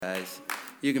Guys,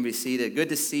 you can be seated. Good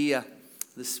to see you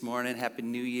this morning. Happy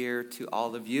New Year to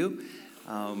all of you.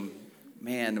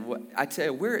 I tell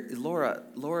you, where Laura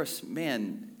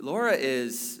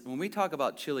is, when we talk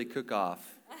about chili cook-off,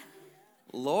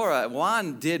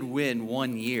 Juan did win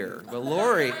 1 year, but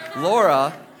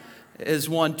Laura has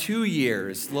won 2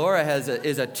 years. Laura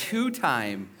is a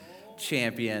two-time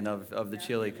champion of the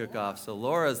chili cook-off, so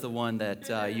Laura is the one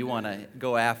that you want to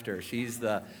go after. She's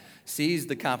the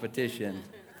competition.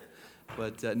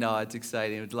 But no, it's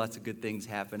exciting. There's lots of good things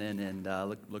happening, and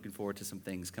looking forward to some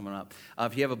things coming up.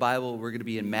 If you have a Bible, we're going to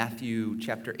be in Matthew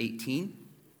chapter 18.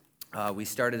 We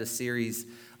started a series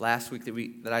last week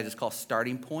that I just call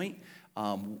Starting Point.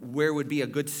 Where would be a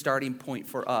good starting point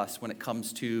for us when it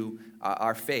comes to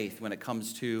our faith, when it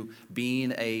comes to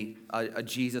being a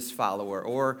Jesus follower,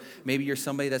 or maybe you're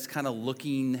somebody that's kind of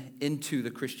looking into the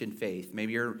Christian faith.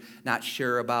 Maybe you're not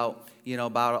sure about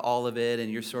all of it,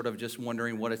 and you're sort of just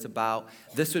wondering what it's about.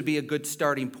 This would be a good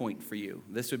starting point for you.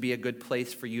 This would be a good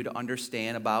place for you to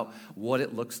understand about what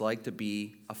it looks like to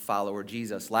be a follower of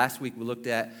Jesus. Last week we looked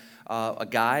at a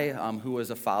guy who was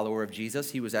a follower of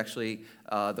Jesus. He was actually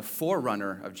the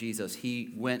forerunner of Jesus.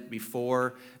 He went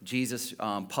before Jesus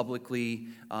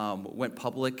went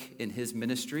public in his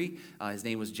ministry. His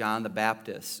name was John the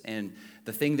Baptist. And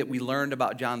the thing that we learned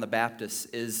about John the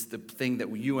Baptist is the thing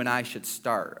that you and I should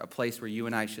start, a place where you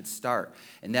and I should start.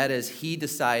 And that is, he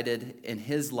decided in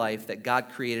his life that God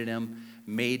created him,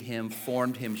 made him,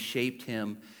 formed him, shaped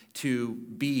him to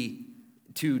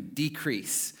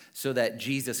decrease so that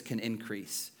Jesus can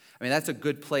increase. I mean, that's a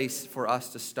good place for us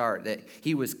to start, that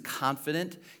he was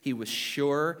confident, he was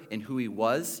sure in who he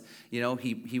was.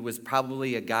 He was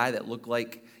probably a guy that looked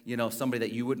like, somebody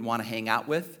that you wouldn't want to hang out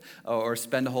with or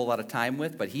spend a whole lot of time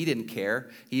with, but he didn't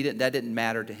care. That didn't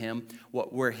matter to him.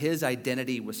 Where his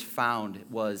identity was found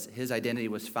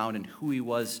in who he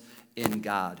was in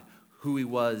God, who he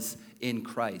was in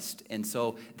Christ. And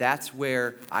so that's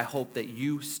where I hope that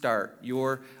you start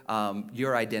your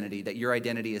identity, that your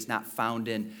identity is not found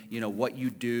in, what you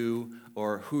do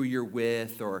or who you're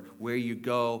with or where you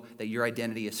go, that your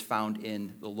identity is found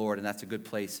in the Lord, and that's a good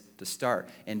place to start.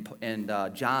 And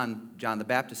John the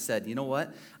Baptist said, you know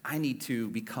what? I need to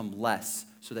become less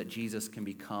so that Jesus can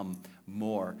become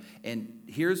more. And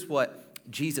here's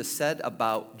what Jesus said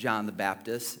about John the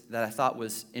Baptist that I thought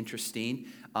was interesting.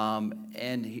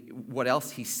 What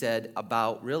else he said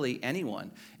about really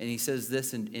anyone. And he says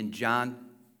this in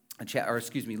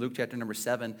Luke chapter number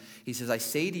 7. He says, I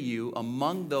say to you,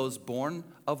 among those born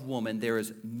of woman, there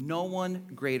is no one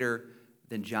greater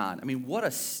than John. I mean, what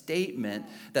a statement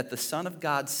that the Son of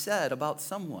God said about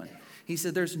someone. He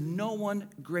said, there's no one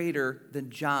greater than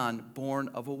John, born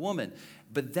of a woman.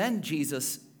 But then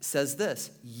Jesus says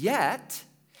this, yet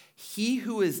he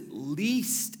who is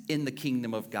least in the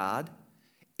kingdom of God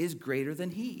is greater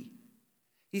than he.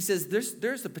 He says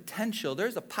there's a potential,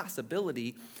 there's a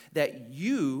possibility that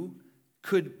you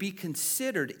could be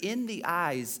considered in the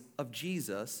eyes of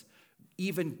Jesus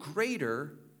even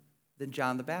greater than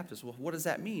John the Baptist. Well, what does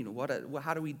that mean?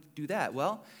 How do we do that?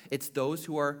 Well, it's those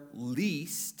who are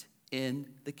least in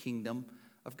the kingdom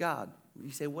of God.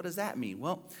 You say, what does that mean?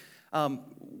 Well,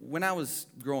 when I was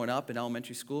growing up in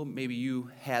elementary school, maybe you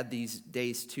had these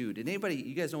days too. Did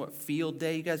you guys know what field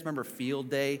day? You guys remember field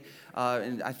day?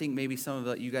 And I think maybe some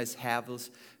of you guys have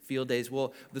those field days.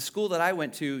 Well, the school that I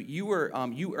went to, you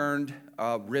earned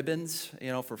ribbons,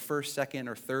 for first, second,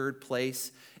 or third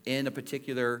place in a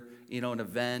particular, an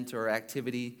event or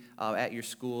activity at your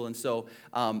school. And so,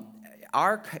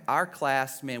 our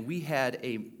class, man,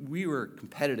 we were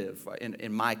competitive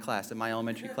in my class, in my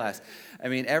elementary class. I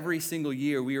mean, every single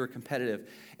year we were competitive.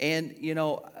 And,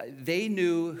 they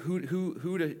knew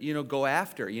who to, go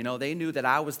after. They knew that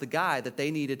I was the guy that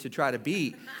they needed to try to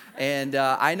beat. And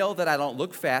I know that I don't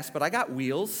look fast, but I got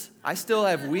wheels. I still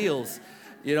have wheels.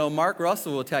 Mark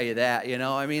Russell will tell you that,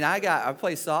 I mean, I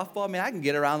play softball. I mean, I can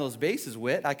get around those bases,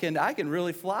 Whit. I can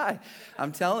really fly.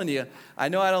 I'm telling you. I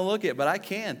know I don't look it, but I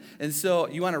can. And so,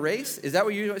 you want to race? Is that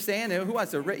what you're saying? Who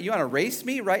wants to race? You want to race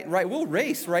me? Right. We'll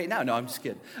race right now. No, I'm just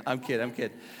kidding. I'm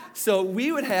kidding. So,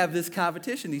 we would have this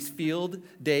competition, these field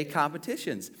day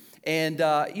competitions. And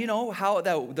how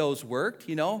those worked,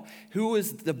 who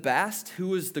was the best, who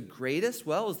was the greatest?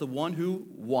 Well, it was the one who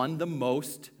won the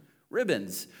most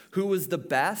ribbons. Who was the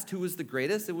best? Who was the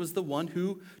greatest? It was the one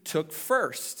who took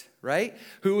first, right?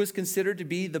 Who was considered to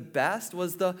be the best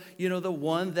was the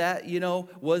one that,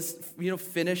 was,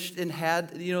 finished and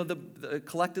had,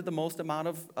 collected the most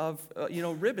amount of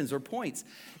ribbons or points.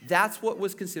 That's what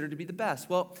was considered to be the best.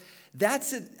 Well,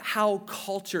 That's how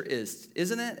culture is,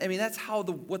 isn't it? I mean, that's how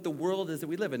what the world is that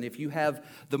we live in. If you have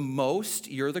the most,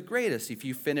 you're the greatest. If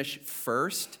you finish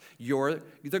first, you're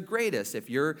the greatest. If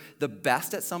you're the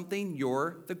best at something,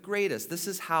 you're the greatest. This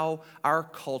is how our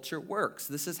culture works.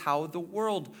 This is how the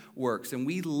world works. And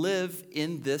we live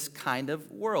in this kind of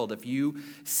world. If you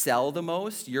sell the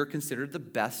most, you're considered the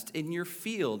best in your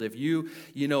field. If you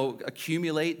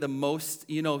accumulate the most,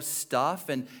 stuff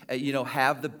and,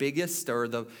 have the biggest or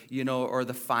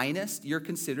the finest, you're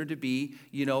considered to be,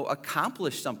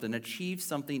 accomplish something, achieve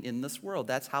something in this world.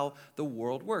 That's how the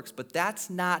world works. But that's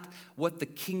not what the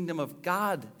kingdom of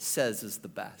God says is the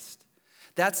best.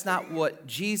 That's not what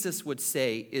Jesus would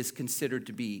say is considered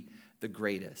to be the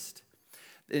greatest.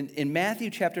 In Matthew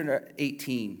chapter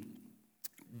 18,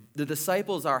 the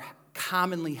disciples are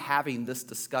commonly having this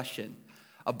discussion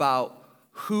about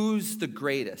who's the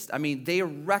greatest. I mean, they are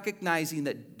recognizing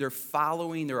that they're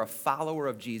a follower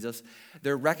of Jesus.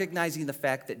 They're recognizing the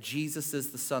fact that Jesus is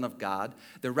the Son of God.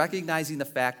 They're recognizing the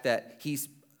fact that he's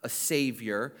a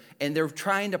savior, and they're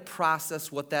trying to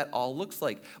process what that all looks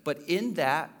like. But in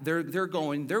that, they're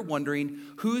wondering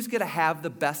who's going to have the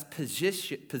best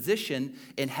position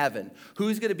in heaven?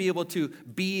 Who's going to be able to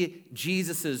be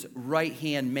Jesus's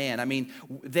right-hand man? I mean,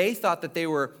 they thought that they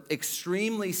were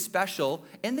extremely special,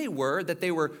 and they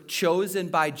were chosen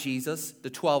by Jesus,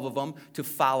 the 12 of them, to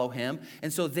follow him.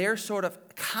 And so they're sort of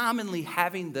commonly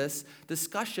having this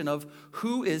discussion of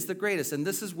who is the greatest. And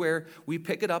this is where we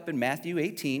pick it up in Matthew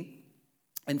 18.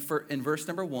 And in verse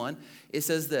number 1, it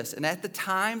says this: "And at the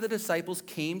time the disciples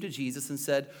came to Jesus and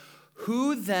said,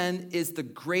 'Who then is the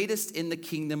greatest in the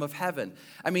kingdom of heaven?'"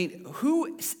 I mean,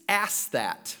 who asks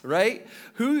that, right?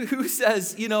 Who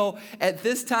says, at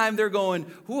this time they're going,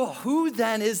 who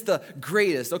then is the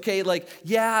greatest? Okay,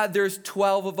 there's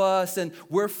 12 of us and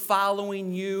we're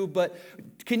following you, but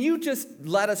can you just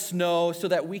let us know so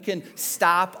that we can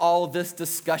stop all of this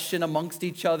discussion amongst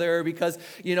each other? Because,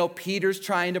 Peter's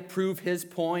trying to prove his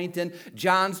point, and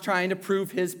John's trying to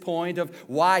prove his point of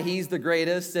why he's the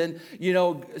greatest, and,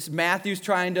 Matthew's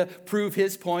trying to prove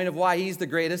his point of why he's the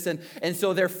greatest. And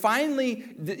so they're finally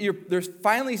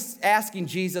asking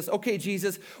Jesus, "Okay,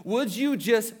 Jesus, would you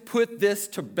just put this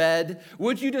to bed?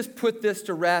 Would you just put this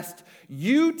to rest?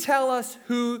 You tell us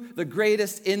who the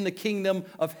greatest in the kingdom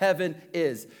of heaven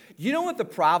is." You know what the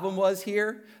problem was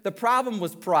here? The problem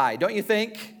was pride, don't you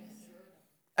think?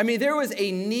 I mean, there was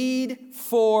a need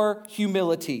for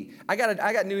humility. I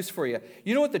got news for you.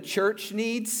 You know what the church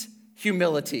needs?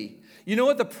 Humility. You know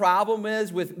what the problem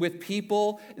is with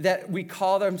people that we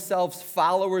call themselves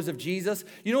followers of Jesus?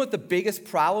 You know what the biggest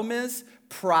problem is?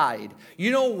 Pride. You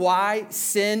know why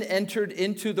sin entered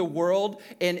into the world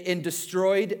and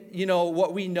destroyed,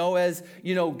 what we know as,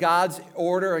 God's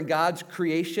order and God's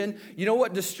creation? You know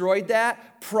what destroyed that?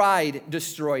 Pride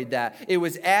destroyed that. It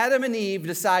was Adam and Eve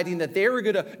deciding that they were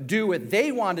going to do what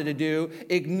they wanted to do,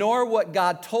 ignore what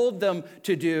God told them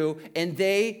to do, and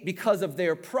because of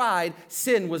their pride,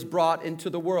 sin was brought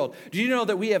into the world. Do you know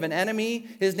that we have an enemy?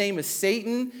 His name is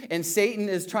Satan, and Satan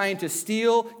is trying to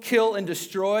steal, kill, and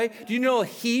destroy. Do you know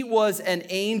he was an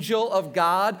angel of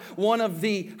God, one of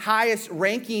the highest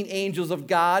ranking angels of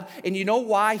God? And you know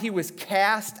why he was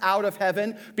cast out of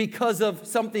heaven? Because of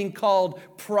something called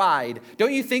pride.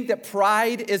 Don't you think that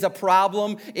pride is a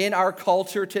problem in our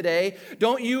culture today?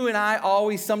 Don't you and I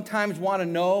always sometimes want to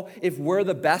know if we're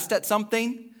the best at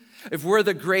something? If we're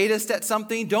the greatest at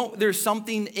something? There's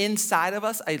something inside of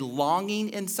us, a longing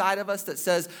inside of us that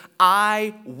says,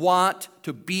 I want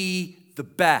to be the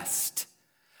best.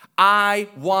 I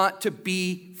want to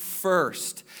be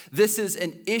first. This is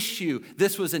an issue.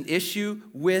 This was an issue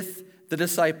with the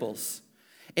disciples.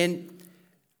 And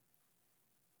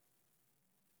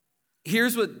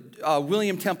here's what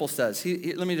William Temple says.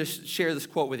 Let me just share this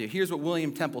quote with you. Here's what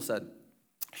William Temple said.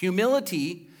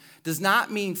 "Humility does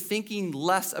not mean thinking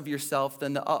less of yourself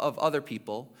than of other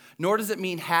people, nor does it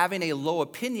mean having a low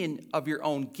opinion of your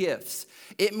own gifts.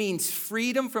 It means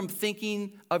freedom from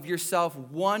thinking of yourself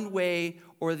one way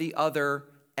or the other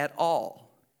at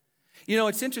all."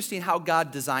 It's interesting how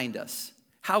God designed us.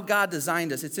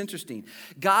 It's interesting.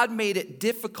 God made it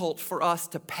difficult for us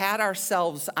to pat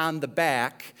ourselves on the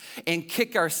back and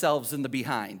kick ourselves in the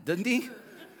behind, didn't he?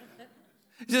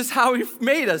 Just how he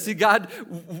made us. God,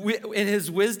 in his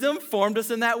wisdom, formed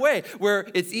us in that way, where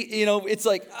it's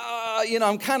like,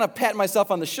 I'm kind of patting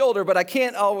myself on the shoulder, but I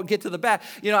can't get to the back.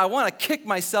 I want to kick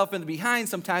myself in the behind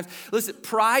sometimes. Listen,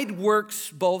 pride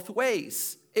works both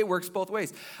ways. It works both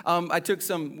ways. I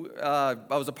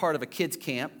was a part of a kids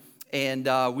camp, and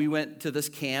we went to this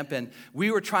camp, and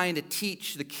we were trying to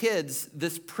teach the kids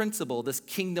this principle, this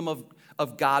kingdom of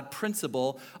of God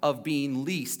principle of being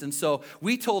least. And so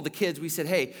we told the kids, we said,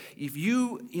 hey, if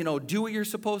you do what you're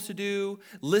supposed to do,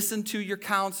 listen to your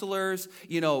counselors,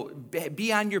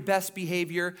 be on your best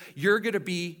behavior, you're going to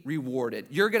be rewarded.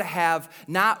 You're going to have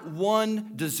not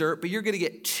one dessert, but you're going to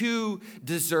get 2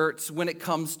 desserts when it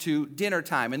comes to dinner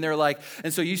time. And they're like,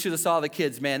 and so you should have saw the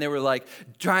kids, man. They were like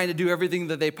trying to do everything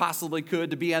that they possibly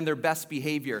could to be on their best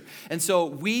behavior. And so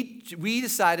we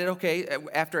decided, okay,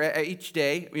 after each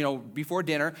day, before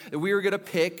dinner, that we were going to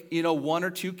pick, 1 or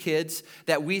 2 kids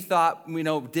that we thought,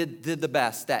 did the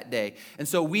best that day. And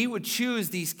so we would choose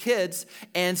these kids,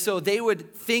 and so they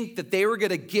would think that they were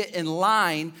going to get in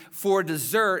line for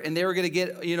dessert, and they were going to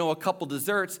get, a couple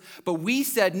desserts. But we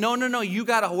said, no, you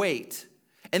got to wait.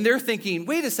 And they're thinking,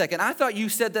 wait a second, I thought you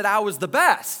said that I was the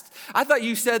best. I thought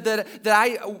you said that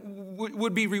I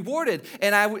would be rewarded.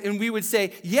 And we would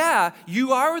say, yeah,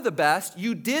 you are the best,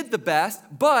 you did the best,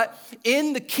 but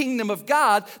in the kingdom of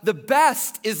God, the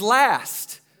best is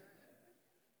last.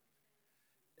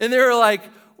 And they were like,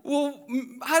 well,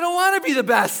 I don't want to be the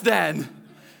best then.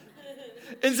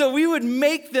 And so we would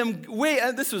make them wait.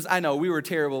 I know, we were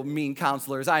terrible, mean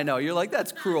counselors. I know, you're like,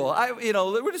 that's cruel.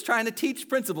 We're just trying to teach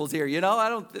principles here, it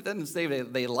doesn't say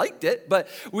they liked it, but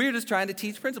we're just trying to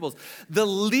teach principles. The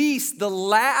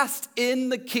last in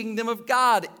the kingdom of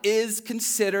God is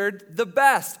considered the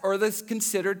best, or is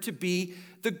considered to be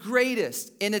the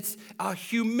greatest. And it's a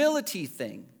humility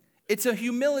thing. It's a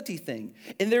humility thing.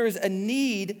 And there is a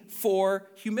need for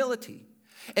humility.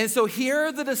 And so here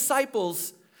are the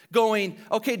disciples going,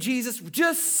 okay, Jesus,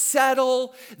 just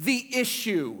settle the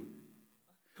issue.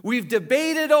 We've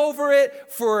debated over it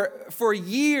for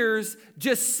years.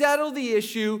 Just settle the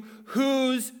issue.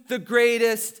 Who's the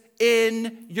greatest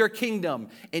in your kingdom?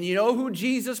 And you know who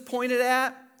Jesus pointed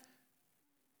at?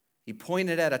 He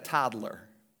pointed at a toddler.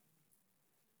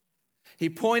 He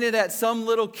pointed at some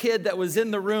little kid that was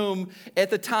in the room at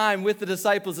the time with the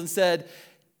disciples and said,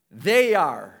 they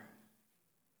are.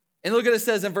 And look what it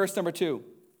says in verse number 2.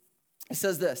 It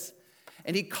says this,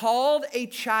 and he called a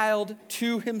child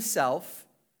to himself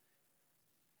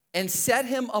and set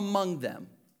him among them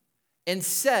and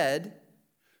said,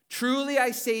 truly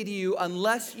I say to you,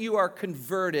 unless you are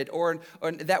converted, or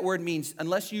that word means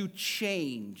unless you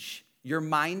change your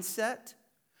mindset,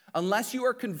 unless you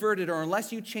are converted or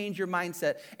unless you change your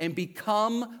mindset and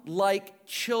become like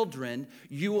children,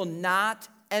 you will not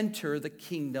enter the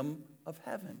kingdom of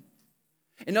heaven.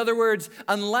 In other words,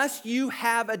 unless you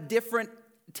have a different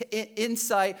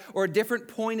insight or a different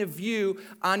point of view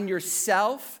on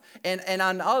yourself and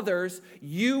on others,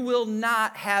 you will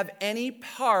not have any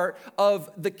part of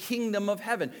the kingdom of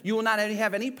heaven. You will not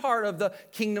have any part of the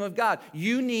kingdom of God.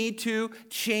 You need to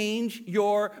change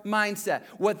your mindset.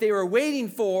 What they were waiting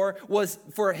for was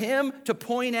for him to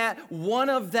point at one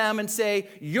of them and say,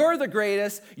 you're the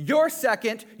greatest, you're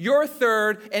second, you're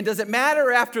third, and does it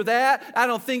matter after that? I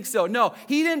don't think so. No,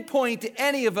 he didn't point to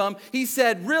any of them. He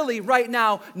said, really, right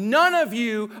now, none of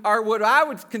you are what I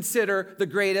would consider the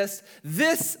greatest.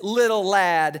 This little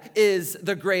lad is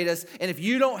the greatest. And if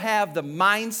you don't have the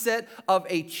mindset of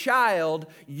a child,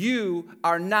 you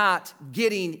are not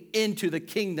getting into the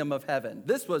kingdom of heaven.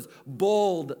 This was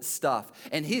bold stuff.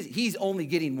 And he's only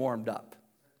getting warmed up.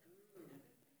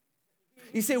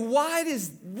 You say, what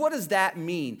does that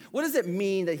mean? What does it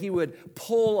mean that he would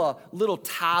pull a little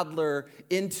toddler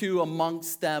into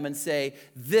amongst them and say,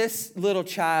 this little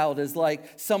child is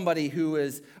like somebody who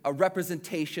is a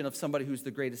representation of somebody who's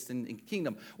the greatest in the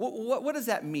kingdom? What does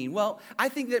that mean? Well, I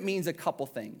think that means a couple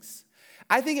things.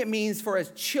 I think it means for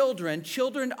as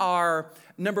children are,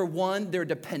 number one, they're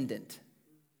dependent.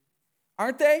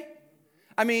 Aren't they?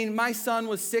 I mean, my son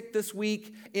was sick this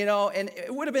week, and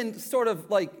it would have been sort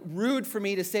of like rude for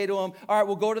me to say to him, all right,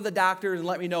 we'll go to the doctor and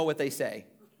let me know what they say.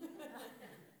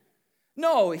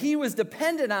 No, he was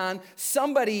dependent on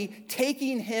somebody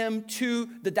taking him to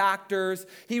the doctors.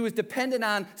 He was dependent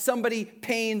on somebody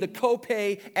paying the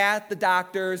copay at the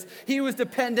doctors. He was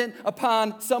dependent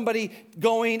upon somebody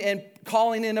going and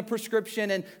calling in a prescription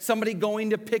and somebody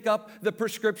going to pick up the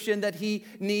prescription that he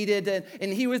needed.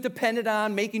 And he was dependent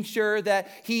on making sure that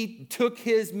he took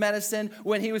his medicine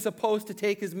when he was supposed to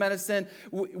take his medicine.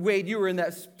 Wade, you were in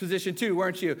that position too,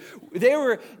 weren't you? They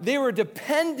were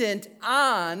dependent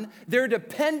on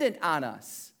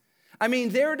us. I mean,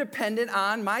 they're dependent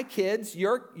on my kids,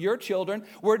 your children,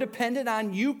 were dependent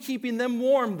on you keeping them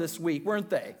warm this week, weren't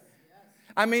they?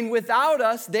 I mean, without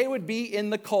us, they would be in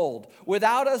the cold.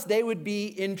 Without us, they would be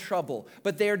in trouble.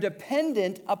 But they're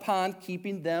dependent upon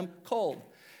keeping them cold.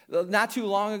 Not too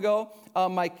long ago,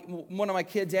 one of my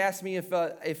kids asked me if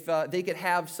they could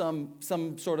have some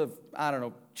sort of, I don't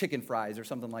know, chicken fries or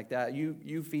something like that.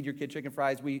 You feed your kid chicken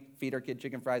fries. We feed our kid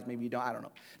chicken fries. Maybe you don't. I don't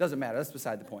know. Doesn't matter. That's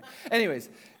beside the point. Anyways,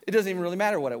 it doesn't even really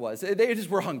matter what it was. They just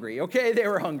were hungry, okay? They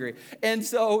were hungry. And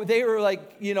so they were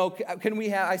like, can we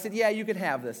have, I said, yeah, you can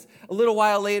have this. A little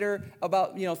while later,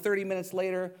 about, 30 minutes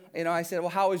later, I said, well,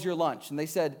 how was your lunch? And they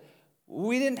said,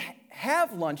 we didn't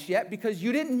have lunch yet because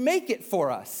you didn't make it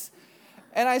for us.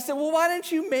 And I said, well, why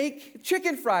didn't you make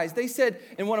chicken fries? They said,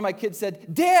 and one of my kids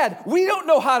said, Dad, we don't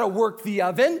know how to work the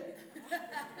oven.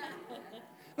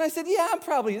 And I said, yeah,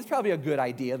 it's probably a good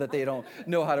idea that they don't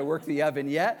know how to work the oven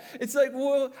yet. It's like,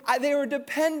 well, they were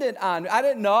dependent on, I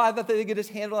didn't know, I thought they could just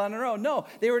handle it on their own. No,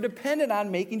 they were dependent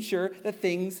on making sure that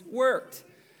things worked.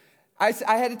 I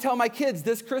had to tell my kids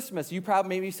this Christmas,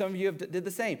 maybe some of you did the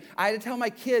same. I had to tell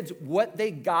my kids what they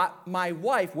got my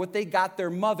wife, what they got their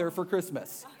mother for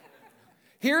Christmas.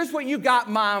 Here's what you got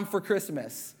Mom for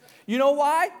Christmas. You know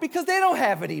why? Because they don't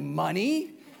have any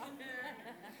money.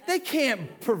 They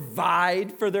can't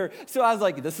provide for their... So I was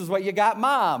like, this is what you got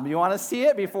Mom. You want to see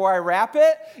it before I wrap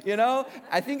it?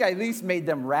 I think I at least made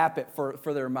them wrap it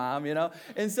for their mom,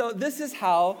 And so this is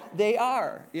how they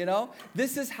are,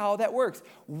 This is how that works.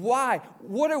 Why?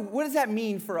 What does that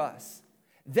mean for us?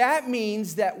 That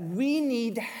means that we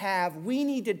need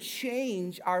to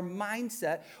change our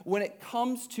mindset when it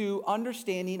comes to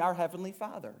understanding our Heavenly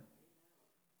Father.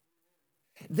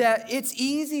 That it's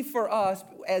easy for us,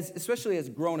 especially as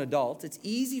grown adults, it's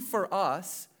easy for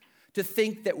us to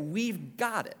think that we've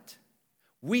got it.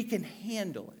 We can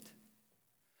handle it.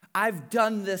 I've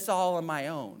done this all on my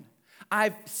own.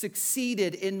 I've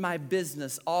succeeded in my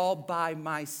business all by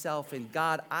myself, and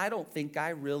God, I don't think I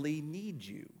really need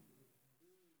you.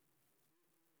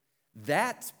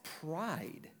 That's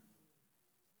pride.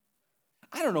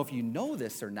 I don't know if you know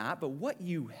this or not, but what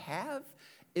you have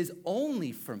is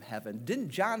only from heaven. Didn't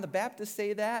John the Baptist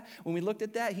say that? When we looked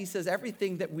at that, he says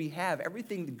everything that we have,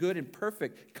 everything good and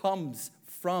perfect comes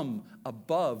from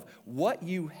above. What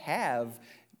you have,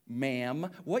 ma'am,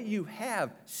 what you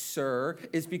have, sir,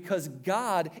 is because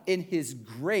God in his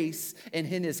grace and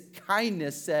in his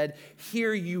kindness said,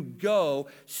 here you go,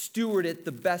 steward it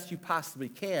the best you possibly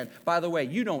can. By the way,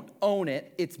 you don't own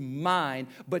it, it's mine,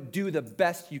 but do the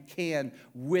best you can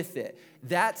with it.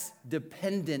 That's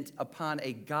dependent upon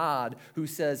a God who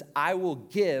says, I will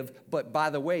give, but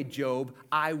by the way, Job,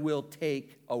 I will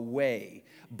take away.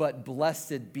 But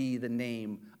blessed be the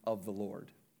name of the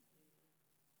Lord.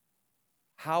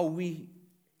 How we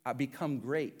become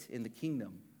great in the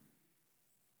kingdom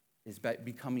is by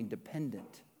becoming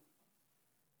dependent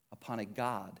upon a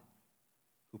God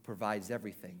who provides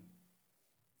everything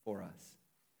for us.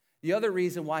 The other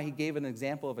reason why he gave an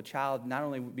example of a child, not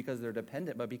only because they're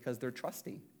dependent, but because they're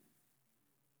trusting.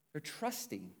 They're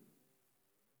trusting.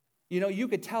 You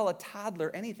could tell a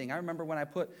toddler anything. I remember when I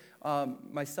put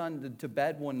my son to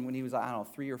bed when he was,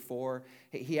 3 or 4.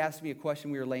 He asked me a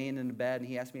question. We were laying in the bed, and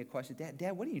he asked me a question.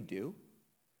 Dad, what do you do?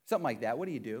 Something like that. What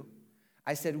do you do?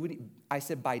 I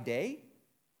said, by day?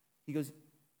 He goes,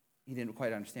 he didn't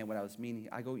quite understand what I was meaning.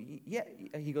 I go, yeah.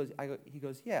 He goes,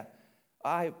 yeah.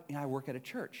 I work at a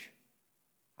church.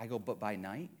 I go, but by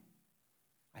night,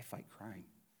 I fight crime.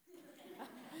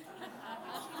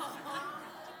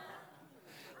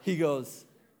 He goes,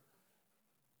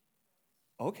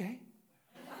 okay.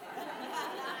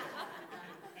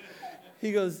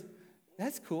 He goes,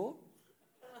 that's cool.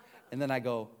 And then I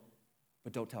go,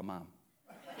 but don't tell Mom.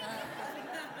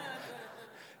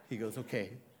 He goes,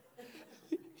 okay.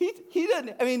 He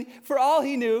didn't, for all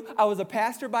he knew, I was a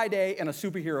pastor by day and a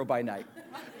superhero by night.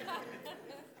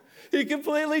 He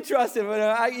completely trusted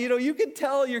him. You can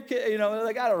tell your kid,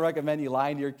 I don't recommend you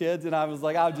lying to your kids. And I was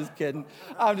like, I'm just kidding.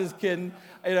 I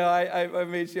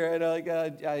made sure,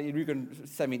 you can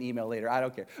send me an email later. I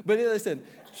don't care. But listen,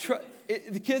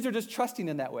 the kids are just trusting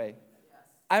in that way.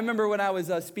 I remember when I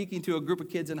was speaking to a group of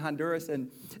kids in Honduras,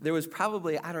 and there was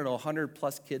probably, 100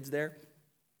 plus kids there.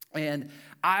 And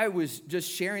I was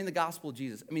just sharing the gospel of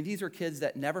Jesus. These are kids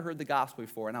that never heard the gospel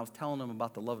before, and I was telling them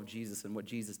about the love of Jesus and what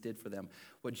Jesus did for them,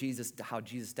 how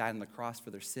Jesus died on the cross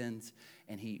for their sins,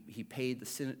 and he paid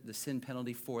the sin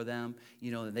penalty for them,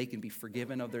 that they can be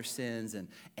forgiven of their sins,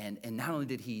 and not only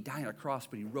did he die on a cross,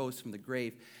 but he rose from the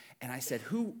grave. And I said,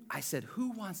 who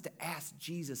wants to ask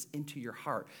Jesus into your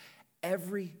heart?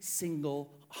 Every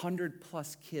single 100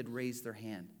 plus kid raised their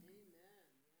hand.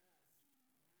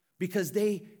 Because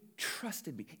they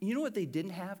trusted me. And you know what they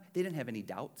didn't have? They didn't have any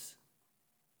doubts.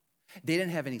 They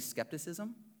didn't have any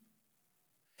skepticism.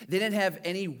 They didn't have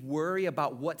any worry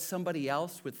about what somebody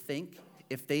else would think.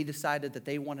 if they decided that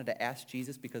they wanted to ask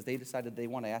Jesus because they decided they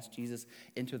want to ask Jesus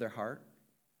into their heart?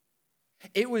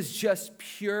 It was just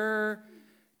pure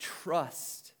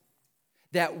trust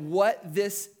that what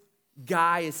this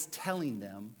guy is telling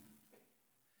them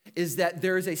is that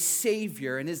there is a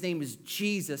Savior, and his name is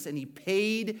Jesus, and he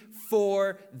paid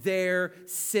for their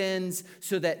sins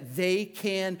so that they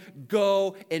can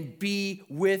go and be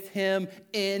with him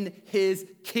in his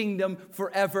kingdom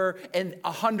forever. And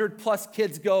 100+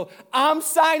 kids go, I'm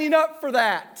signing up for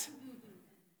that.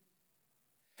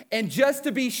 And just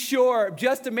to be sure,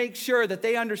 just to make sure that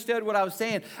they understood what I was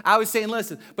saying,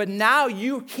 listen, but now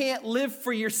you can't live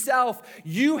for yourself.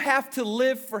 You have to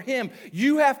live for him.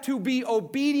 You have to be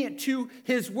obedient to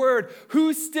his word.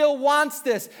 Who still wants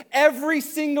this? Every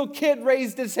single kid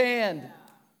raised his hand.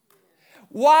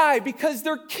 Why? Because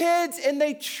they're kids and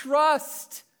they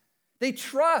trust. They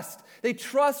trust. They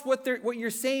trust what you're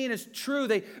saying is true.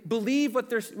 They believe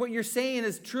what you're saying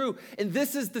is true. And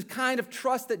this is the kind of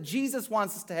trust that Jesus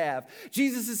wants us to have.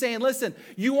 Jesus is saying, listen,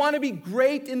 you want to be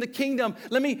great in the kingdom.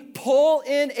 Let me pull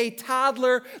in a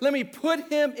toddler. Let me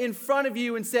put him in front of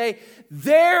you and say,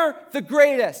 they're the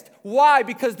greatest. Why?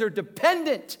 Because they're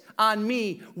dependent on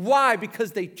me. Why?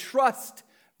 Because they trust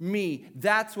me.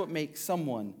 That's what makes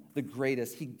someone the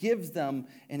greatest. He gives them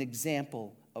an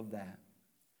example of that.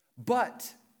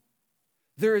 But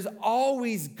there is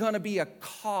always going to be a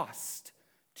cost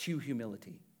to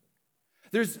humility.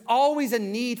 There's always a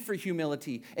need for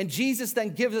humility. And Jesus then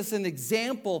gives us an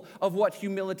example of what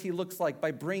humility looks like by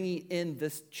bringing in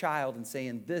this child and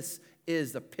saying, this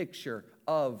is a picture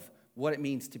of what it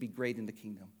means to be great in the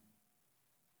kingdom.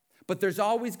 But there's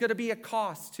always going to be a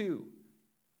cost too.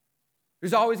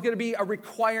 There's always going to be a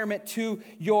requirement to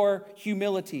your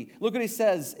humility. Look what he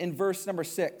says in verse number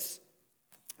 6.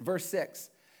 Verse 6.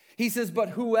 He says, but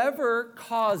whoever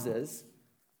causes,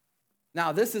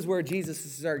 now this is where Jesus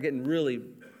started getting really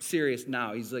serious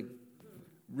now. He's like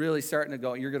really starting to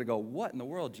go, you're going to go, what in the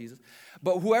world, Jesus?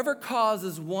 But whoever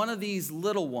causes one of these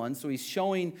little ones, so he's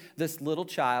showing this little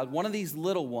child, one of these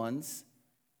little ones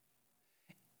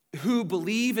who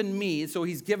believe in me, so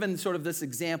he's given sort of this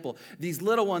example. These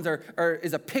little ones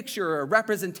is a picture or a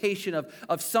representation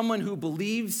of someone who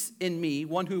believes in me,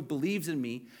 one who believes in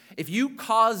me. If you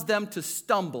cause them to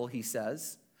stumble, he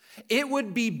says, it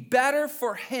would be better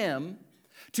for him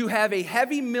to have a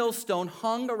heavy millstone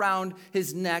hung around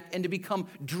his neck and to become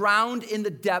drowned in the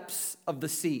depths of the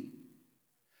sea.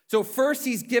 So first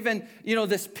he's given,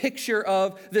 this picture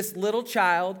of this little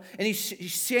child, and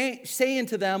he's saying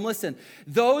to them, listen,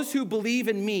 those who believe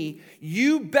in me,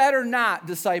 you better not,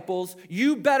 disciples,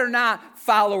 you better not,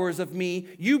 followers of me,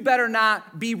 you better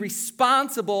not be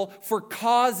responsible for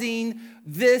causing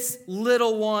this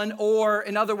little one, or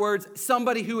in other words,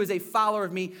 somebody who is a follower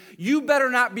of me, you better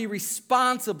not be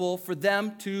responsible for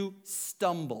them to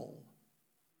stumble.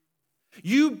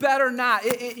 You better not.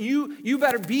 You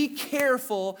better be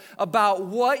careful about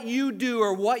what you do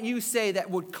or what you say that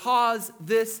would cause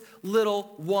this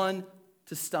little one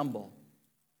to stumble.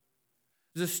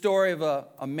 There's a story of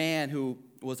a man who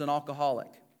was an alcoholic.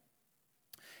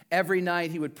 Every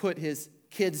night he would put his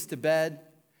kids to bed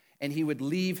and he would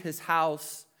leave his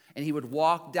house and he would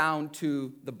walk down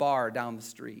to the bar down the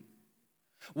street.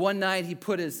 One night he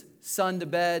put his son to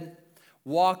bed,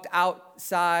 walked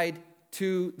outside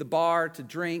to the bar to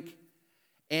drink,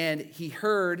 and he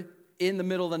heard in the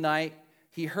middle of the night,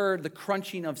 he heard the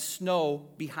crunching of snow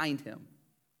behind him.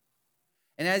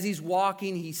 And as he's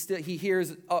walking, he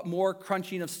hears more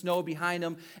crunching of snow behind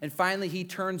him, and finally he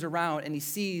turns around and he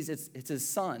sees it's his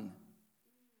son.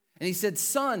 And he said,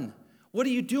 son, what are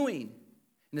you doing?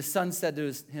 And the son said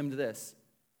to him this,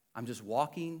 I'm just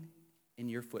walking in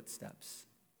your footsteps.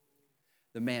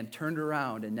 The man turned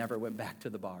around and never went back to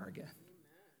the bar again.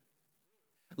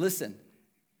 Listen,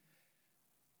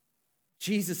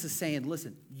 Jesus is saying,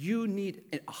 listen, you need,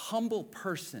 a humble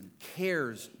person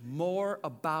cares more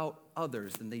about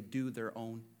others than they do their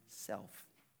own self.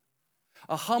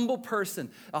 A humble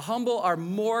person, are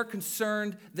more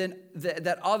concerned than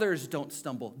that others don't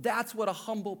stumble. That's what a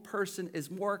humble person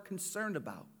is more concerned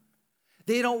about.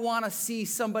 They don't want to see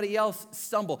somebody else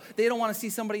stumble. They don't want to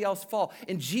see somebody else fall.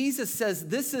 And Jesus says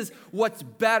this is what's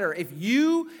better. If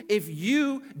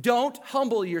you don't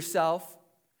humble yourself,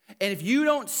 and if you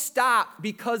don't stop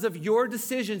because of your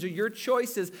decisions or your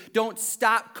choices, don't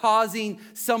stop causing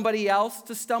somebody else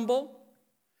to stumble,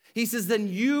 He says, then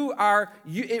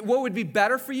what would be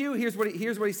better for you? Here's what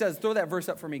he says. Throw that verse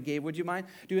up for me, Gabe. Would you mind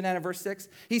doing that in verse 6?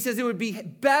 He says, it would be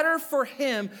better for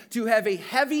him to have a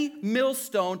heavy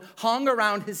millstone hung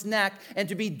around his neck and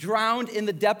to be drowned in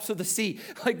the depths of the sea.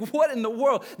 Like, what in the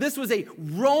world? This was a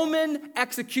Roman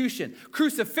execution.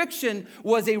 Crucifixion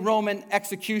was a Roman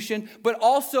execution, but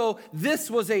also this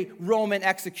was a Roman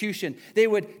execution. They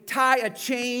would tie a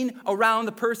chain around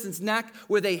the person's neck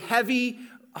with a heavy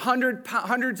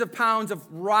hundreds of pounds of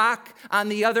rock on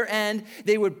the other end.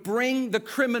 They would bring the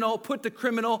criminal, put the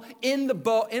criminal in a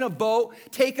boat,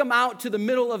 take him out to the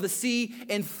middle of the sea,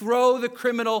 and throw the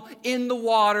criminal in the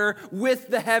water with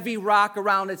the heavy rock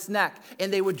around its neck,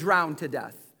 and they would drown to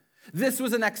death. This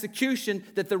was an execution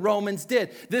that the Romans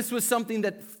did. This was something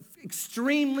that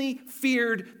extremely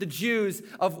feared the Jews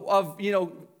of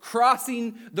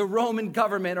crossing the Roman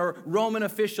government or Roman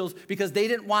officials, because they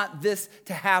didn't want this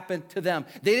to happen to them.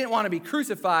 They didn't want to be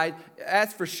crucified,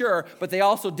 that's for sure, but they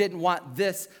also didn't want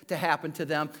this to happen to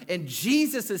them. And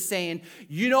Jesus is saying,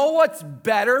 you know what's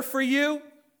better for you?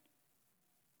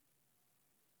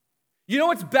 You know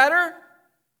what's better?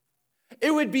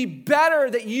 It would be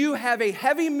better that you have a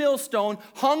heavy millstone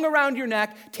hung around your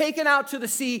neck, taken out to the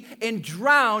sea, and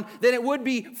drowned than it would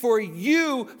be for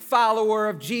you, follower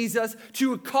of Jesus,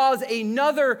 to cause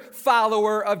another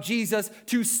follower of Jesus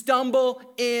to stumble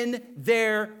in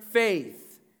their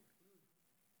faith.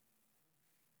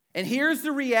 And here's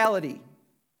the reality.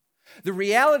 The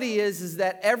reality is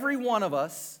that every one of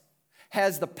us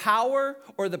has the power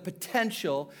or the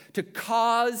potential to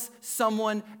cause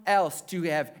someone else to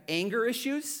have anger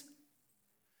issues,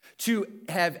 to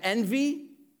have envy,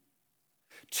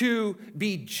 to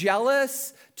be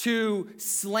jealous, to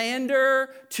slander,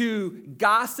 to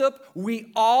gossip.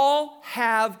 We all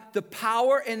have the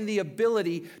power and the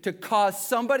ability to cause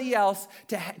somebody else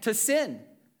to sin,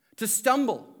 to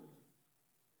stumble.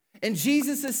 And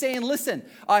Jesus is saying, listen,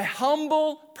 a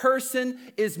humble person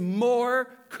is more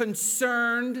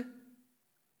concerned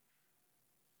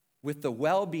with the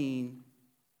well-being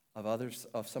of others,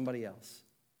 of somebody else.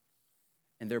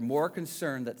 And they're more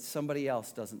concerned that somebody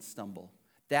else doesn't stumble.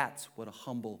 That's what a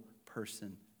humble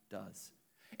person does.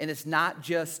 And it's not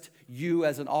just you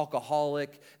as an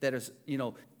alcoholic that is,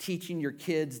 teaching your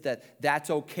kids that that's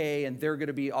okay and they're going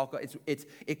to be alcoholic.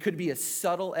 It could be as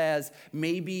subtle as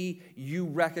maybe you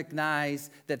recognize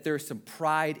that there's some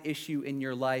pride issue in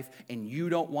your life and you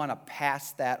don't want to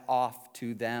pass that off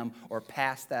to them or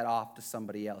pass that off to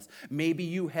somebody else. Maybe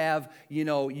you have,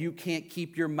 you can't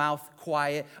keep your mouth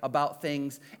quiet about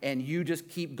things and you just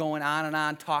keep going on and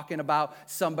on talking about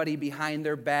somebody behind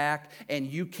their back and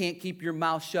you can't keep your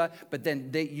mouth shut, but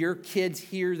then your kids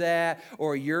hear that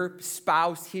or your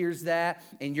spouse hears that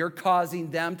and you're causing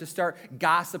them to start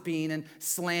gossiping and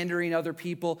slandering other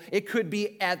people. It could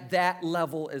be at that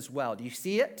level as well. Do you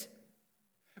see it?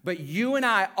 But you and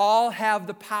I all have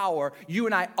the power, you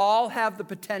and I all have the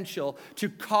potential to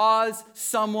cause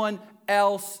someone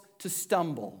else to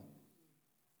stumble.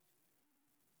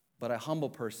 But a humble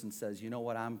person says, you know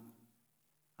what, I'm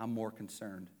more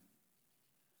concerned.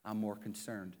 I'm more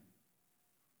concerned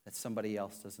that somebody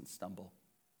else doesn't stumble.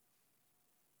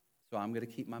 So I'm going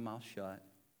to keep my mouth shut.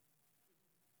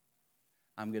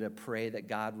 I'm going to pray that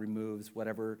God removes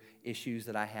whatever issues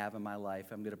that I have in my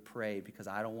life. I'm going to pray because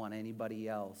I don't want anybody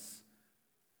else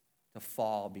to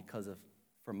fall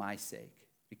for my sake,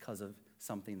 because of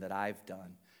something that I've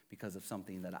done, because of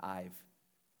something that I've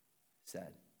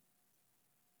said.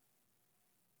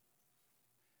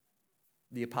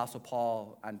 The Apostle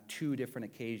Paul, on 2 different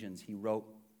occasions, he wrote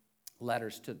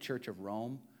letters to the church of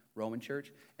Rome, Roman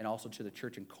church, and also to the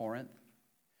church in Corinth.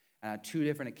 And on 2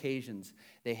 different occasions,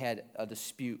 they had a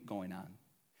dispute going on.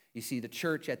 You see, the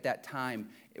church at that time,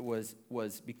 it was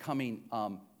becoming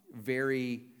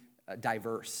very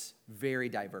diverse, very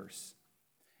diverse.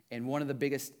 And one of the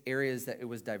biggest areas that it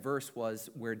was diverse was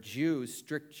where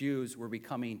strict Jews were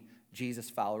becoming Jesus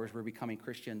followers, were becoming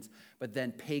Christians, but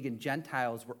then pagan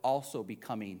Gentiles were also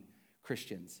becoming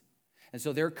Christians. And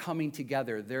so they're coming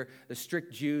together. The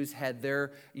strict Jews had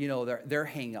their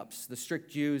hang-ups. The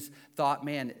strict Jews thought,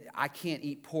 man, I can't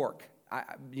eat pork.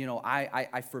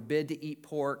 I forbid to eat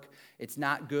pork. It's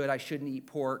not good. I shouldn't eat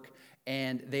pork.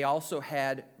 And they also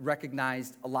had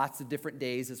recognized lots of different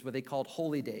days as what they called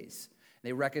holy days.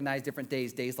 They recognized different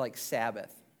days like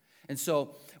Sabbath. And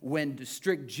so when the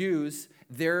strict Jews,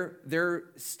 they're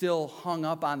still hung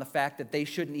up on the fact that they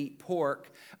shouldn't eat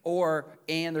pork,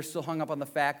 and they're still hung up on the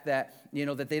fact that,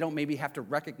 that they don't maybe have to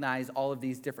recognize all of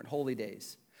these different holy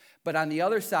days. But on the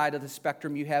other side of the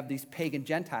spectrum, you have these pagan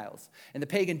Gentiles. And the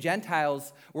pagan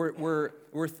Gentiles were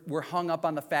hung up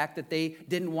on the fact that they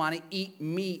didn't want to eat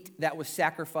meat that was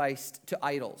sacrificed to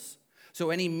idols. So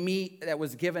any meat that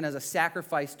was given as a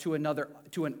sacrifice to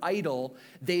an idol,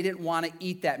 they didn't want to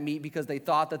eat that meat because they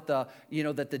thought that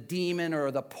the demon or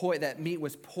that meat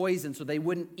was poison. So they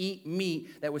wouldn't eat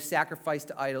meat that was sacrificed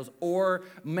to idols. Or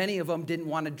many of them didn't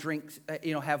want to drink,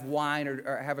 have wine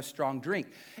or have a strong drink.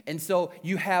 And so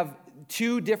you have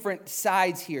two different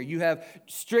sides here. You have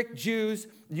strict Jews,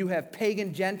 you have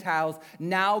pagan Gentiles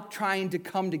now trying to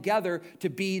come together to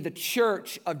be the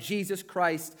church of Jesus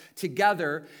Christ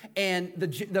together. And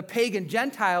the pagan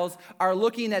Gentiles are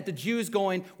looking at the Jews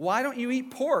going, why don't you eat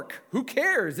pork? Who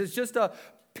cares? It's just a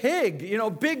pig,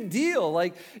 big deal.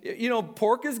 Like,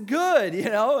 pork is good,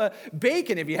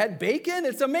 bacon. If you had bacon,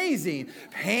 it's amazing.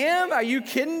 Ham, are you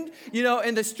kidding?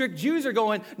 And the strict Jews are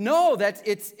going, no,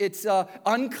 it's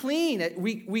unclean.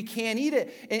 We can't eat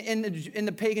it. And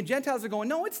the pagan Gentiles are going,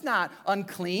 no, it's not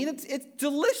unclean. It's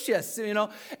delicious,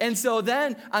 And so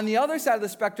then on the other side of the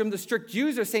spectrum, the strict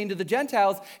Jews are saying to the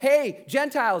Gentiles, hey,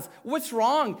 Gentiles, what's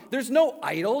wrong? There's no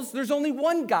idols. There's only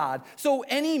one God. So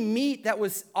any meat that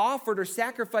was offered or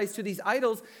sacrificed to these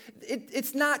idols,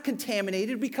 it's not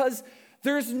contaminated because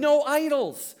there's no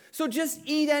idols. So just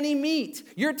eat any meat.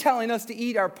 You're telling us to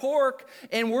eat our pork,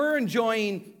 and we're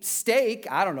enjoying steak.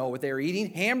 I don't know what they were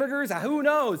eating. Hamburgers? Who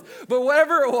knows? But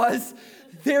whatever it was,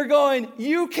 they're going,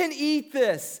 you can eat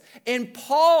this. And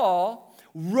Paul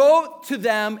wrote to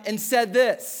them and said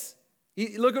this.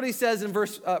 Look what he says in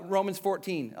Romans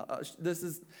 14.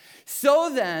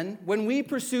 So then, when we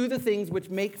pursue the things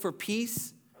which make for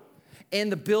peace and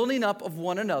the building up of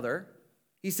one another,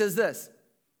 he says this,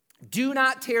 do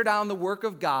not tear down the work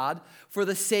of God for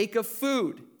the sake of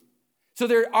food. So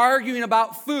they're arguing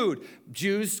about food.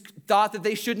 Jews thought that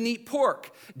they shouldn't eat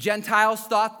pork. Gentiles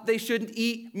thought they shouldn't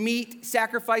eat meat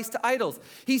sacrificed to idols.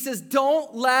 He says,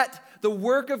 don't let the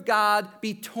work of God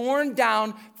be torn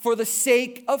down for the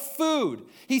sake of food.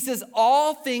 He says,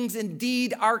 all things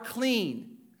indeed are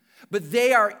clean, but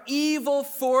they are evil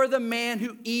for the man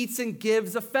who eats and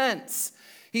gives offense.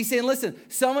 He's saying, listen,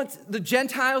 the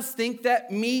Gentiles think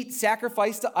that meat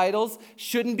sacrificed to idols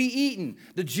shouldn't be eaten.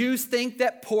 The Jews think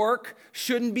that pork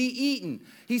shouldn't be eaten.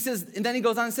 He says, and then he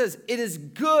goes on and says, it is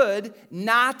good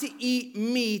not to eat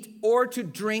meat or to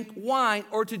drink wine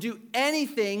or to do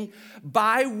anything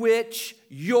by which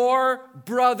your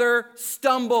brother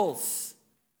stumbles.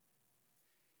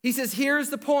 He says, here's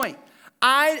the point.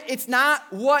 It's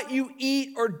not what you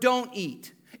eat or don't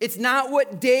eat. It's not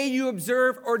what day you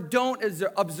observe or don't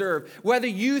observe. Whether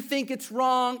you think it's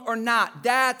wrong or not.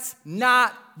 That's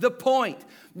not the point.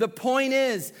 The point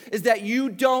is that you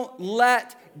don't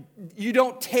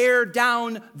tear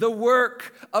down the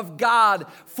work of God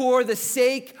for the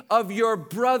sake of your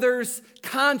brother's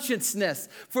consciousness,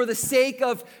 for the sake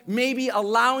of maybe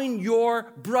allowing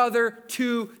your brother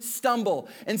to stumble.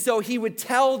 And so he would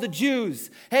tell the Jews,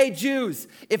 hey, Jews,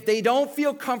 if they don't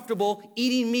feel comfortable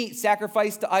eating meat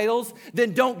sacrificed to idols,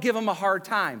 then don't give them a hard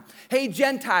time. Hey,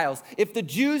 Gentiles, if the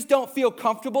Jews don't feel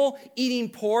comfortable eating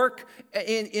pork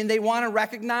and they want to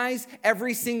recognize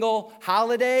every single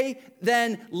holiday,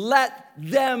 then let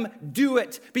them do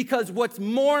it, because what's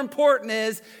more important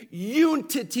is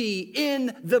unity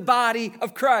in the body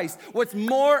of Christ. What's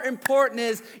more important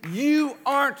is you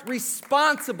aren't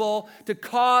responsible to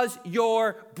cause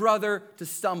your brother to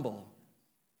stumble.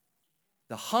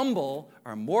 The humble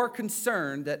are more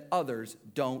concerned that others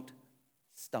don't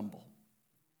stumble.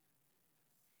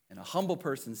 And a humble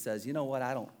person says, you know what,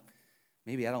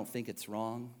 maybe I don't think it's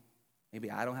wrong. Maybe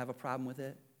I don't have a problem with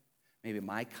it. Maybe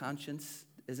my conscience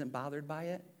isn't bothered by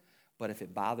it, but if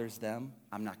it bothers them,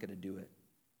 I'm not going to do it.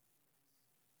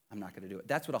 I'm not going to do it.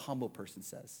 That's what a humble person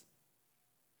says.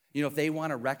 If they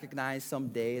want to recognize some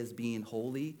day as being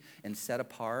holy and set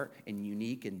apart and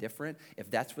unique and different, if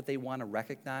that's what they want to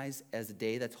recognize as a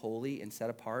day that's holy and set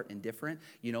apart and different,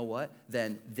 you know what?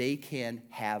 Then they can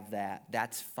have that.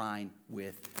 That's fine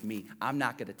with me. I'm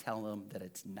not going to tell them that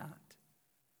it's not.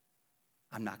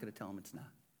 I'm not going to tell them it's not.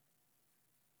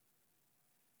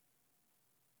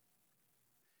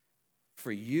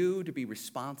 For you to be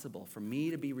responsible, for me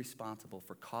to be responsible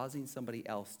for causing somebody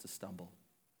else to stumble.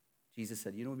 Jesus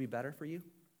said, you know what would be better for you?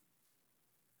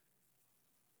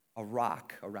 A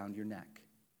rock around your neck,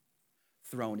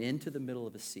 thrown into the middle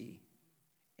of a sea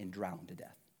and drowned to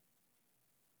death.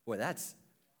 Boy, that's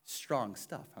strong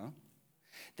stuff, huh?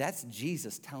 That's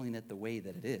Jesus telling it the way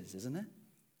that it is, isn't it?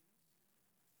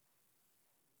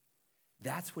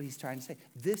 That's what he's trying to say.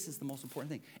 This is the most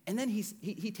important thing. And then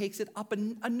he takes it up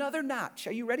another notch.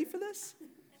 Are you ready for this?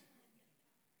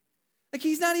 Like,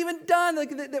 he's not even done.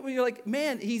 Like, that when you're like,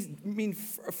 man,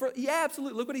 yeah,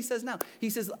 absolutely. Look what he says now. He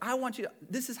says, I want you to,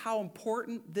 this is how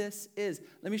important this is.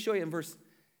 Let me show you in verse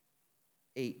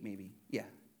 8, maybe. Yeah.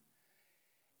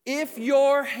 If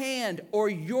your hand or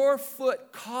your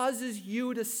foot causes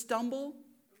you to stumble,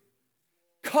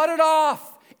 cut it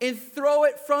off and throw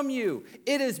it from you.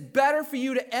 It is better for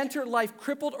you to enter life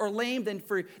crippled or lame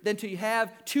than to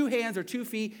have 2 hands or 2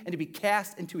 feet and to be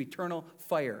cast into eternal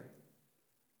fire.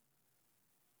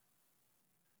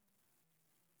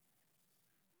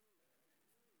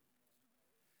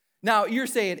 Now, you're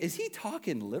saying, is he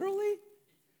talking literally?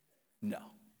 No.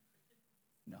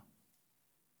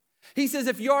 He says,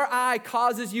 if your eye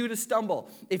causes you to stumble,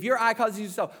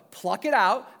 pluck it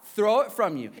out, throw it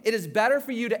from you. It is better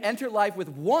for you to enter life with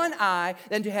 1 eye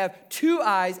than to have 2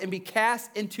 eyes and be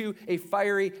cast into a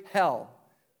fiery hell.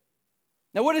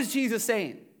 Now, what is Jesus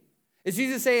saying? Is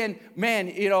Jesus saying,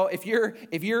 man, if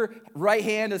your right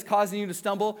hand is causing you to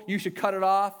stumble, you should cut it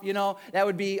off? That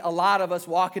would be a lot of us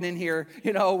walking in here,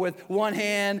 with 1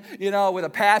 hand, with a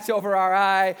patch over our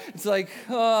eye. It's like,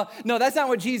 no, that's not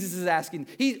what Jesus is asking.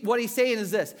 What he's saying is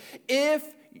this: if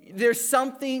there's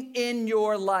something in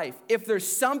your life, that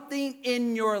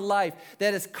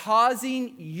is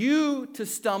causing you to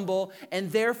stumble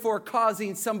and therefore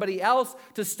causing somebody else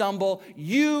to stumble,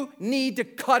 you need to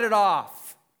cut it off.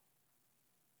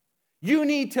 You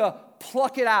need to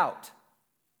pluck it out.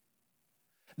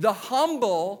 The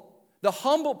humble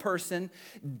person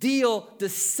deal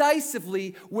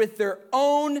decisively with their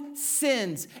own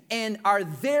sins and are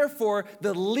therefore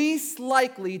the least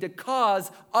likely to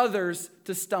cause others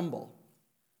to stumble.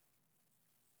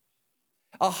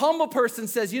 A humble person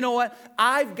says, you know what?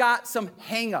 I've got some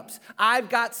hang-ups. I've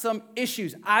got some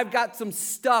issues. I've got some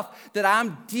stuff that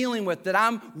I'm dealing with, that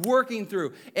I'm working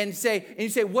through. And you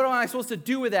say, what am I supposed to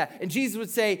do with that? And Jesus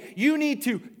would say, you need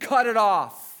to cut it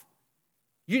off.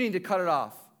 You need to cut it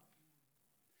off.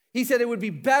 He said it would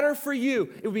be better for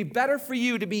you. It would be better for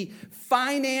you to be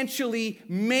financially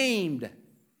maimed.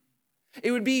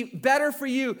 It would be better for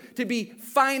you to be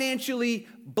financially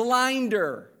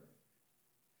blinder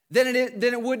than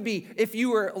it would be if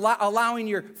you were allowing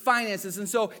your finances. And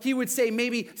so he would say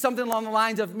maybe something along the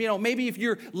lines of, maybe if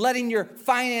you're letting your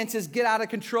finances get out of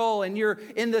control and you're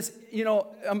in this,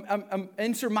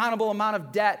 insurmountable amount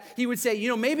of debt, he would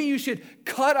say, maybe you should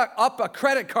cut up a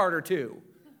credit card or 2.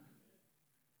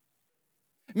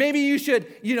 Maybe you should,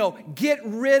 get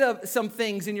rid of some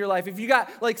things in your life. If you got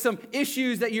like some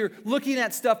issues that you're looking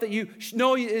at stuff that you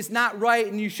know is not right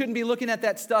and you shouldn't be looking at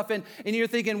that stuff and you're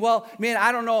thinking, well, man,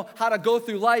 I don't know how to go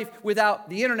through life without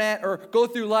the internet or go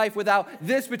through life without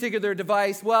this particular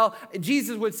device. Well,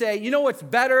 Jesus would say, what's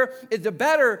better? It's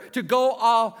better to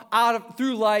go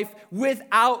through life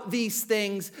without these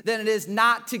things than it is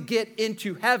not to get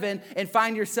into heaven and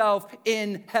find yourself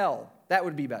in hell. That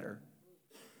would be better.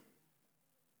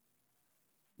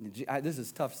 This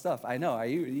is tough stuff. I know.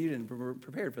 You didn't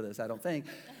prepare for this, I don't think.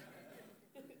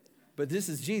 But this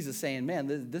is Jesus saying,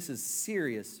 man, this is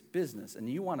serious business. And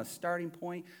you want a starting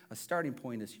point? A starting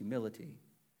point is humility.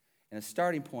 And a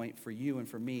starting point for you and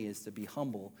for me is to be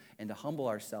humble and to humble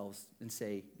ourselves and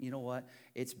say, you know what?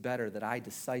 It's better that I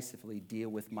decisively deal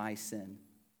with my sin.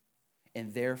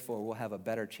 And therefore, we'll have a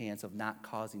better chance of not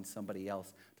causing somebody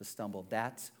else to stumble.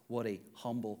 That's what a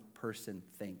humble person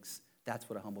thinks. That's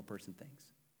what a humble person thinks.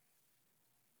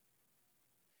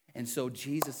 And so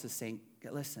Jesus is saying,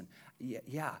 listen,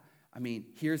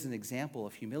 here's an example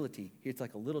of humility. It's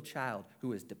like a little child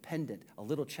who is dependent, a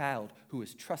little child who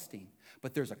is trusting.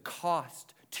 But there's a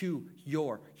cost to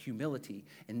your humility,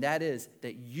 and that is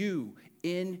that you,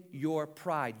 in your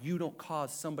pride, you don't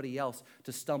cause somebody else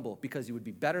to stumble, because it would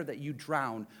be better that you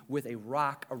drown with a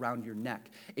rock around your neck.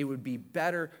 It would be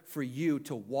better for you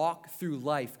to walk through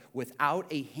life without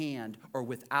a hand or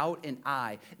without an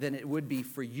eye than it would be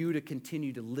for you to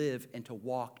continue to live and to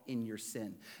walk in your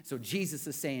sin. So Jesus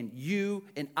is saying, you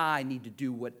and I need to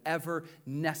do whatever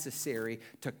necessary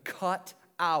to cut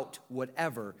out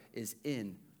whatever is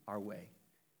in our way.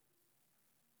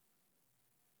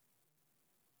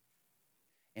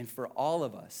 And for all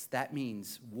of us, that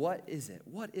means, what is it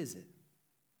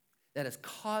that is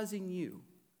causing you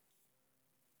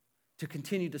to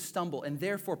continue to stumble, and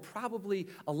therefore probably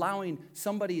allowing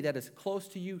somebody that is close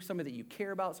to you, somebody that you care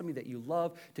about, somebody that you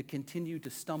love, to continue to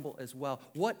stumble as well?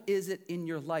 What is it in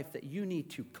your life that you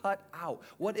need to cut out?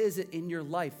 What is it in your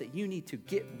life that you need to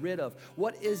get rid of?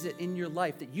 What is it in your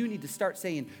life that you need to start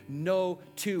saying no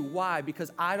to? Why?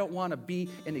 Because I don't want to be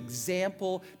an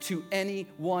example to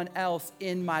anyone else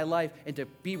in my life and to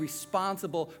be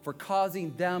responsible for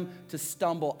causing them to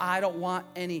stumble. I don't want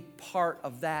any part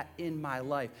of that in my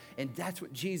life. And And that's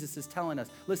what Jesus is telling us.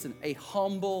 Listen, a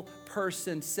humble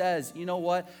person says, you know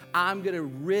what? I'm going to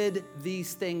rid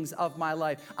these things of my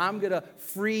life. I'm going to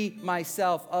free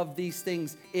myself of these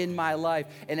things in my life.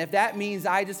 And if that means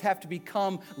I just have to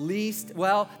become least,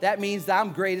 well, that means that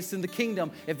I'm greatest in the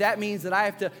kingdom. If that means that I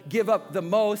have to give up the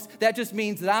most, that just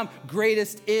means that I'm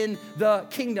greatest in the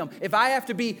kingdom. If I have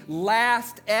to be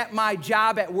last at my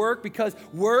job at work because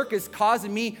work is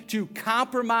causing me to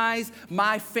compromise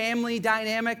my family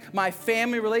dynamic, my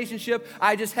family relationship,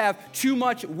 I just have too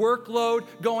much workload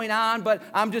going on, but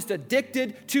I'm just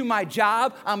addicted to my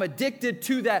job. I'm addicted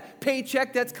to that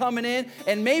paycheck that's coming in,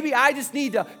 and maybe I just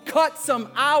need to cut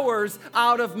some hours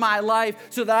out of my life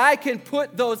so that I can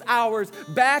put those hours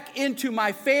back into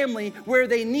my family where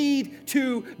they need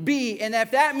to be. And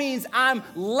if that means I'm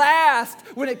last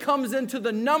when it comes into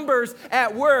the numbers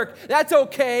at work, that's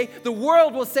okay. The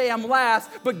world will say I'm last,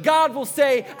 but God will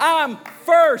say I'm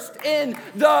first in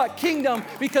the kingdom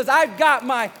because I've got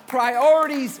my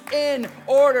priorities in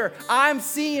order. I'm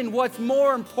seeing what's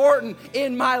more important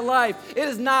in my life. It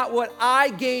is not what I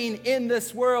gain in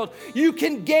this world. You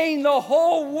can gain the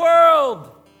whole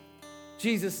world,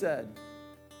 Jesus said,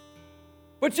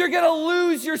 but you're going to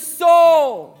lose your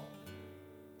soul.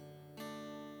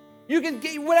 You can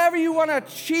get whatever you want to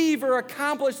achieve or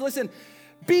accomplish. Listen,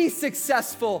 be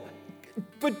successful,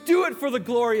 but do it for the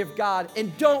glory of God,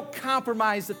 and don't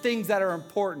compromise the things that are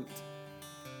important.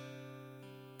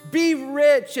 Be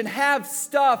rich and have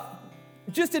stuff.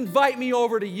 Just invite me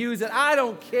over to use it. I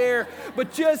don't care,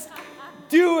 but just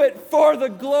do it for the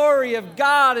glory of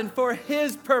God and for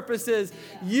His purposes.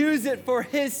 Use it for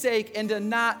His sake and to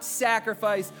not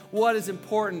sacrifice what is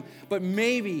important. But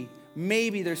maybe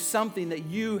there's something that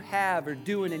you have or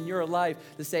doing in your life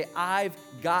to say, I've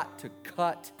got to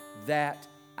cut that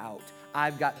out.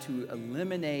 I've got to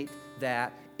eliminate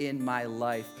that in my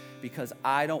life because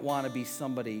I don't want to be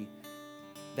somebody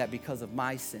that because of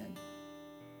my sin,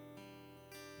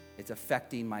 it's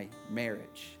affecting my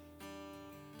marriage.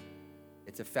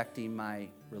 It's affecting my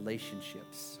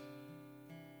relationships.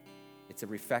 It's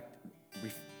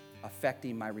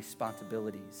affecting my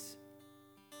responsibilities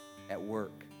at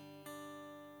work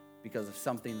because of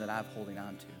something that I'm holding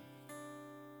on to.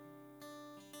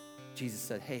 Jesus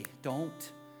said, hey,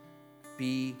 don't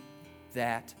be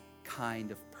that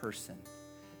kind of person.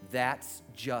 That's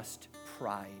just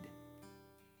pride.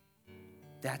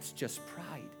 That's just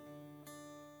pride.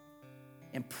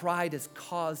 And pride has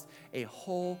caused a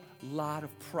whole lot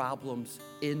of problems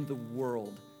in the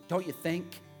world. Don't you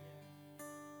think?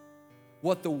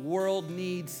 What the world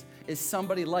needs is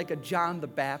somebody like a John the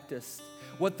Baptist.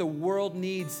 What the world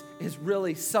needs is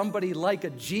really somebody like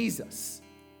a Jesus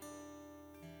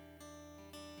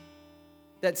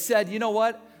that said, you know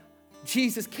what?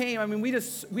 Jesus came. I mean,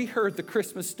 we heard the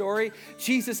Christmas story.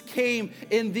 Jesus came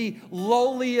in the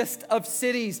lowliest of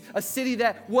cities, a city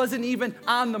that wasn't even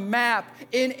on the map,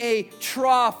 in a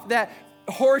trough that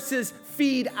horses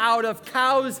feed out of,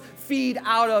 cows feed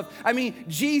out of. I mean,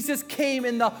 Jesus came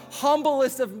in the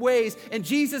humblest of ways. And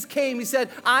Jesus came, he said,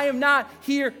 I am not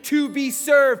here to be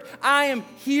served. I am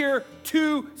here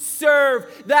to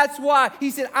serve. That's why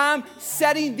he said, I'm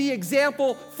setting the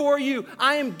example for you.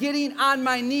 I am getting on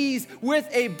my knees with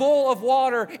a bowl of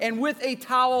water and with a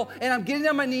towel, and I'm getting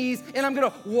on my knees and I'm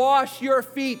going to wash your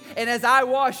feet. And as I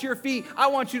wash your feet, I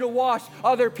want you to wash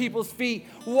other people's feet.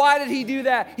 Why did he do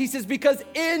that? He says, because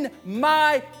in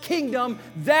my kingdom,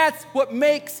 that's what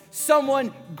makes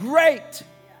someone great.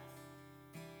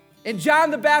 And John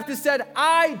the Baptist said,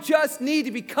 I just need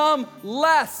to become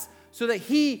less so that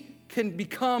he can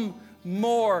become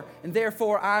more. And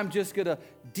therefore, I'm just going to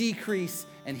decrease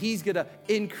and he's going to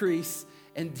increase.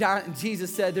 And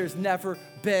Jesus said there's never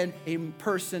been a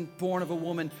person born of a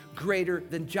woman greater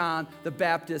than John the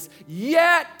Baptist.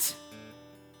 Yet,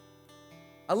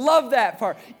 I love that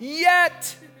part.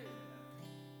 Yet,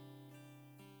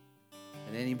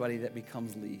 and anybody that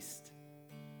becomes least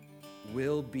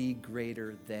will be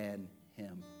greater than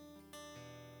him.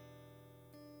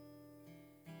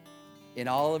 In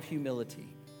all of humility,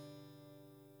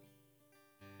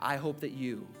 I hope that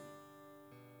you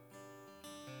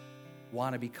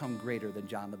want to become greater than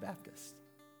John the Baptist.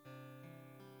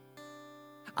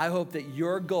 I hope that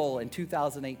your goal in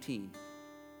 2018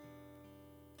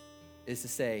 is to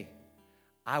say,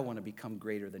 I want to become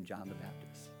greater than John the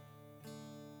Baptist.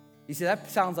 You see,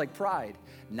 that sounds like pride.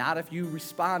 Not if you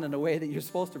respond in a way that you're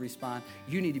supposed to respond.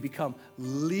 You need to become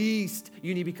least.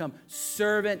 You need to become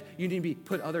servant. You need to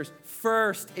put others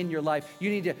first in your life. You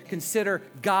need to consider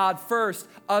God first,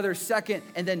 others second,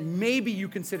 and then maybe you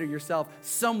consider yourself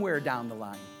somewhere down the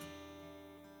line.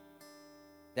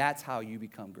 That's how you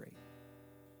become great.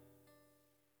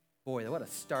 Boy, what a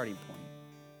starting point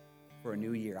for a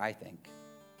new year, I think.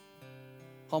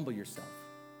 Humble yourself.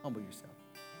 Humble yourself.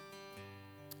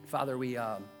 Father,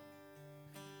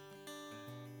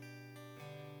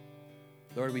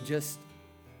 Lord, we just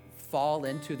fall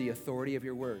into the authority of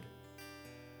your word.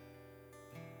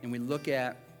 And we look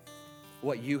at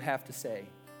what you have to say.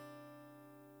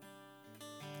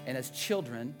 And as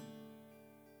children,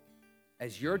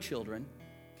 as your children,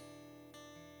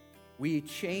 we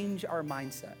change our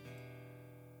mindset.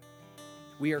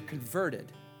 We are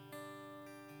converted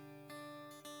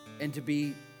and to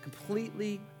be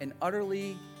completely and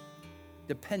utterly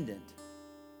dependent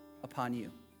upon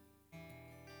you.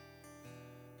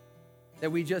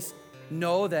 That we just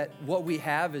know that what we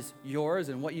have is yours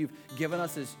and what you've given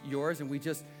us is yours, and we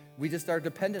just are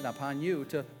dependent upon you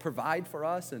to provide for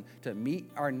us and to meet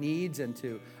our needs and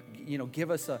to, give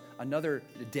us another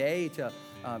day to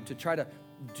try to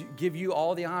give you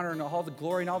all the honor and all the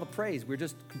glory and all the praise. We're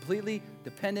just completely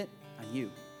dependent on you.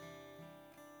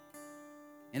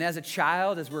 And as a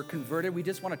child, as we're converted, we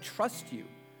just want to trust you.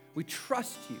 We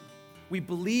trust you. We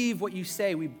believe what you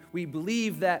say. We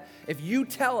believe that if you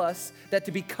tell us that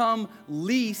to become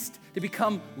least, to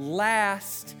become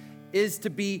last, is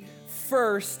to be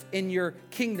first in your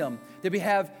kingdom. That we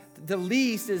have the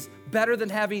least is better than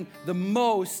having the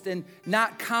most, and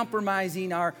not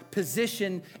compromising our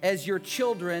position as your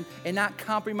children and not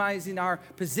compromising our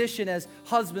position as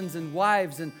husbands and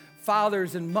wives and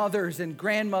fathers and mothers and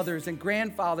grandmothers and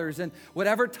grandfathers and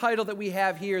whatever title that we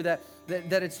have here, that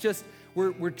it's just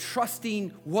we're trusting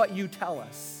what you tell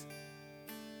us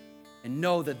and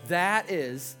know that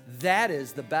is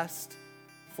the best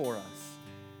for us.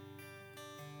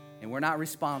 And we're not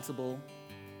responsible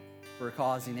for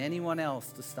causing anyone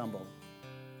else to stumble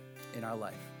in our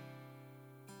life.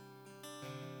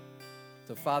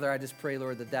 So, Father, I just pray,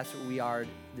 Lord, that that's what we are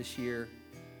this year,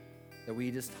 that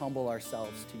we just humble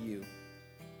ourselves to you.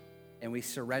 And we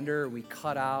surrender, we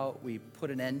cut out, we put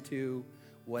an end to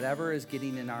whatever is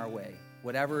getting in our way,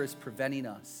 whatever is preventing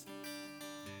us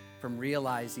from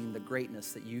realizing the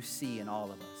greatness that you see in all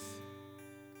of us.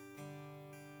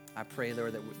 I pray,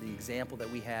 Lord, that the example that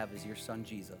we have is your son,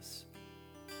 Jesus,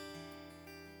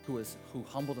 who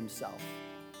humbled himself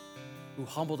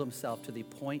to the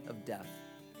point of death,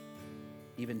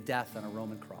 even death on a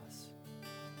Roman cross.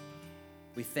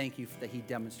 We thank you that he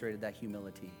demonstrated that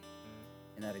humility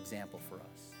and that example for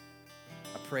us.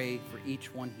 I pray for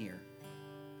each one here.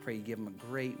 I pray you give them a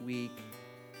great week,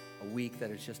 a week that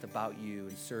is just about you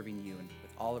and serving you and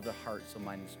with all of their heart, soul,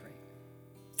 mind, and strength.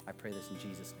 I pray this in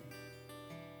Jesus'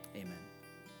 name. Amen.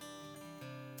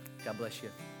 God bless you.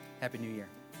 Happy New Year.